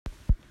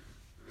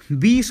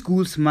B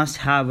schools must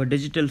have a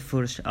digital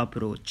first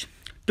approach.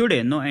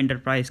 Today, no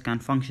enterprise can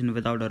function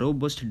without a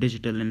robust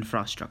digital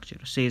infrastructure,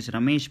 says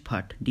Ramesh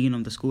Bhatt, Dean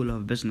of the School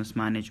of Business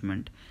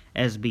Management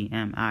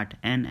 (SBM)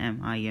 at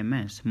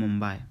NMIMS,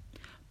 Mumbai.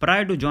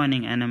 Prior to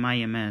joining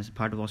NMIMS,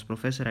 Bhatt was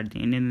professor at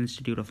the Indian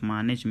Institute of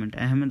Management,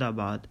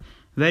 Ahmedabad,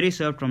 where he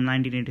served from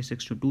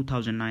 1986 to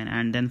 2009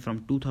 and then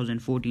from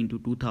 2014 to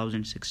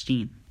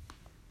 2016.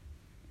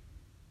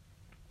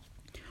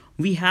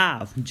 We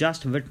have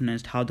just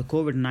witnessed how the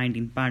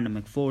COVID-19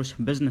 pandemic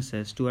forced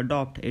businesses to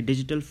adopt a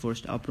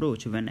digital-first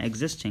approach when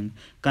existing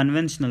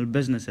conventional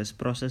business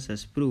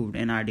processes proved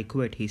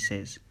inadequate, he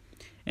says.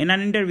 In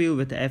an interview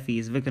with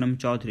FE's Vikram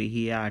Chaudhary,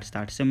 he adds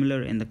that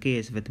similar in the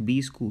case with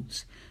B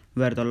schools,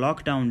 where the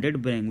lockdown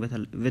did bring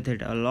with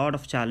it a lot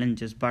of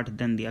challenges, but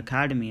then the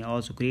academy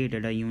also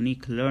created a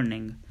unique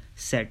learning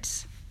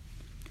sets.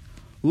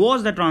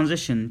 Was the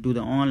transition to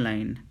the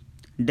online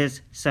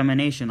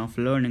dissemination of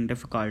learning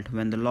difficult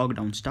when the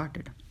lockdown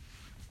started?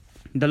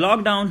 The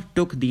lockdown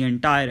took the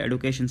entire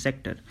education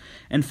sector,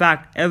 in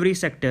fact, every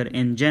sector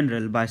in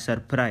general, by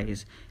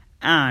surprise,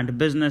 and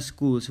business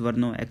schools were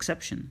no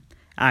exception.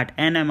 At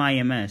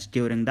NMIMS,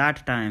 during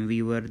that time,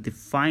 we were the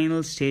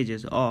final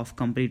stages of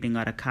completing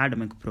our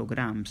academic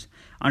programs.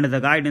 Under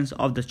the guidance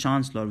of the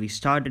Chancellor, we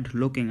started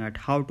looking at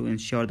how to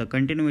ensure the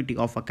continuity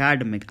of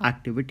academic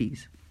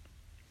activities.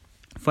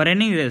 For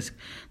any risk,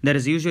 there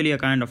is usually a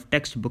kind of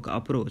textbook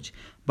approach,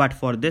 but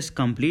for this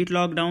complete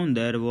lockdown,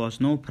 there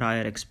was no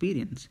prior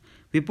experience.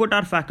 We put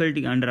our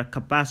faculty under a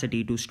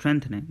capacity to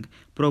strengthening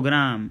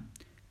program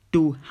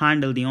to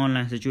handle the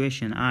online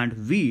situation,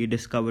 and we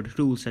discovered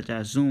tools such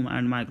as Zoom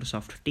and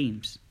Microsoft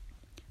Teams.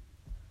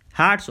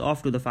 Hats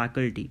off to the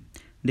faculty.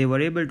 They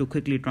were able to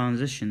quickly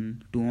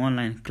transition to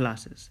online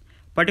classes.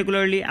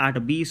 Particularly at a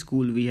B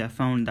school, we have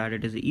found that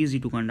it is easy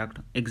to conduct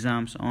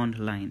exams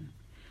online.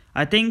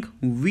 I think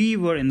we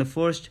were in the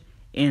first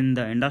in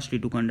the industry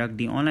to conduct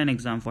the online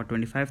exam for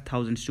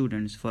 25,000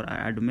 students for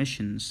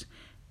admissions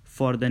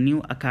for the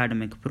new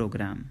academic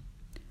program.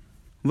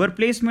 Were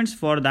placements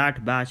for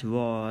that batch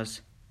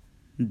was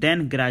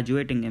then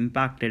graduating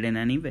impacted in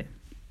any way?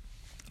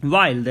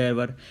 While there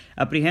were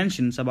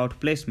apprehensions about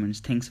placements,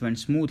 things went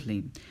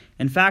smoothly.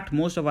 In fact,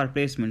 most of our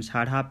placements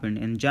had happened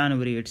in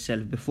January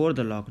itself before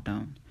the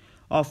lockdown.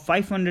 Of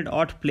 500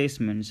 odd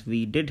placements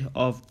we did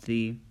of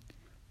the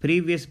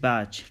previous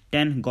batch,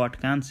 10 got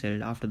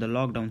cancelled after the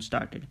lockdown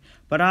started.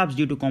 Perhaps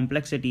due to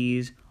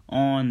complexities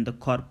on the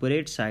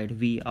corporate side,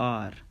 we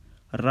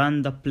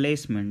run the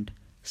placement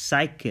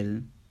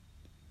cycle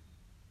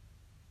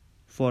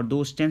for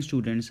those 10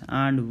 students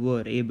and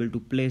were able to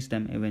place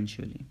them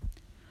eventually.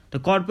 The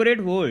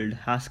corporate world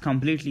has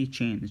completely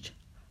changed.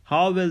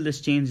 How will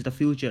this change the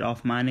future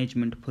of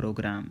management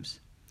programs?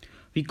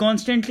 We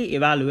constantly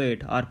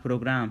evaluate our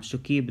programs to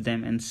keep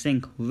them in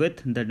sync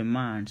with the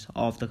demands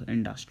of the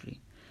industry.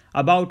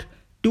 About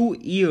 2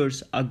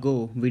 years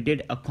ago, we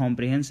did a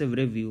comprehensive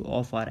review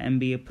of our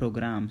MBA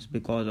programs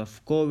because of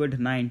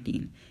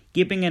COVID-19,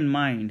 keeping in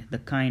mind the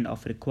kind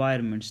of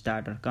requirements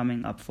that are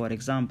coming up. For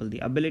example, the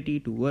ability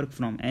to work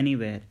from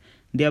anywhere,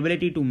 the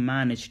ability to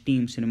manage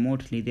teams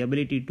remotely, the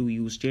ability to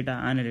use data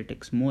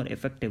analytics more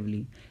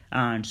effectively,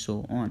 and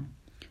so on.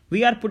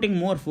 We are putting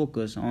more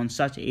focus on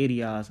such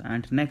areas,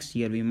 and next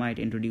year we might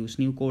introduce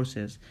new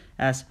courses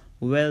as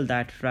well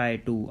that try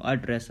to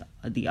address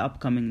the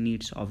upcoming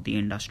needs of the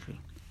industry.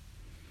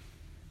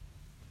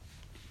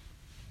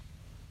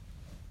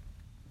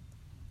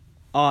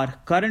 Are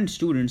current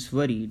students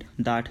worried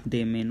that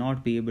they may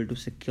not be able to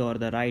secure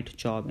the right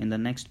job in the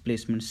next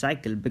placement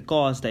cycle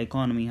because the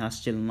economy has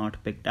still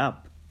not picked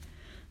up?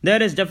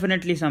 There is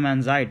definitely some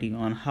anxiety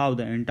on how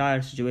the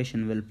entire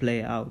situation will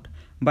play out,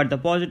 but the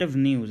positive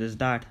news is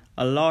that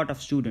a lot of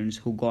students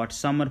who got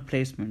summer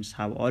placements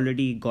have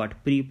already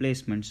got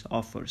pre-placements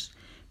offers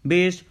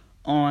based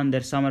on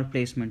their summer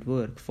placement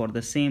work for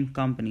the same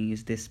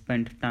companies they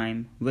spent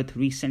time with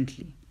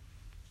recently.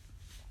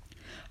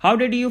 How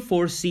did you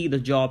foresee the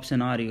job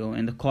scenario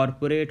in the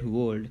corporate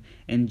world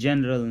in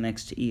general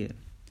next year?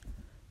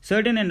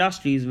 Certain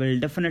industries will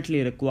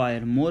definitely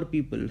require more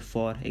people.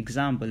 For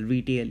example,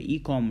 retail,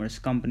 e-commerce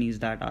companies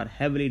that are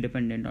heavily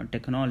dependent on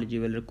technology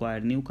will require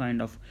new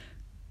kind of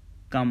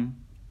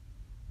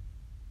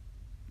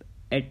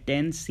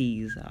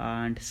competencies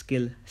and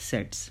skill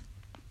sets.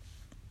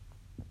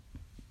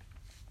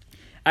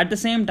 At the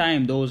same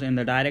time, those in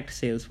the direct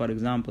sales, for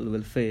example,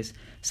 will face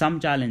some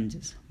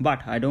challenges,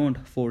 but I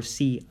don't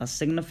foresee a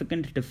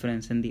significant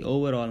difference in the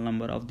overall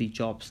number of the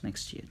jobs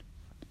next year.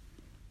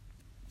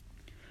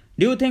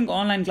 Do you think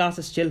online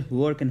classes still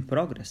work in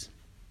progress?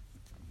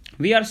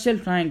 We are still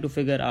trying to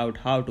figure out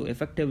how to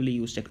effectively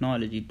use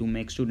technology to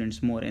make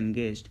students more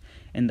engaged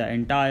in the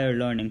entire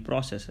learning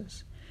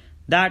processes.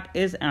 That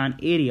is an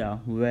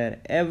area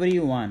where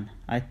everyone,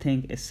 I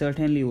think, is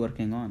certainly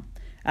working on.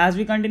 As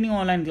we continue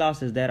online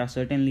classes, there are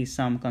certainly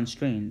some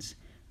constraints.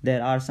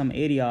 There are some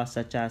areas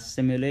such as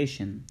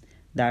simulation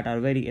that are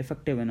very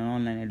effective in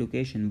online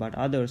education, but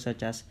others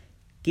such as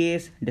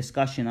case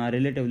discussion are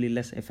relatively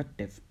less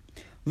effective.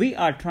 We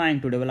are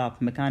trying to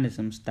develop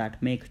mechanisms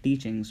that make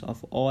teachings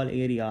of all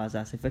areas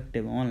as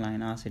effective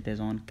online as it is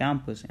on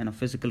campus in a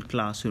physical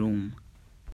classroom.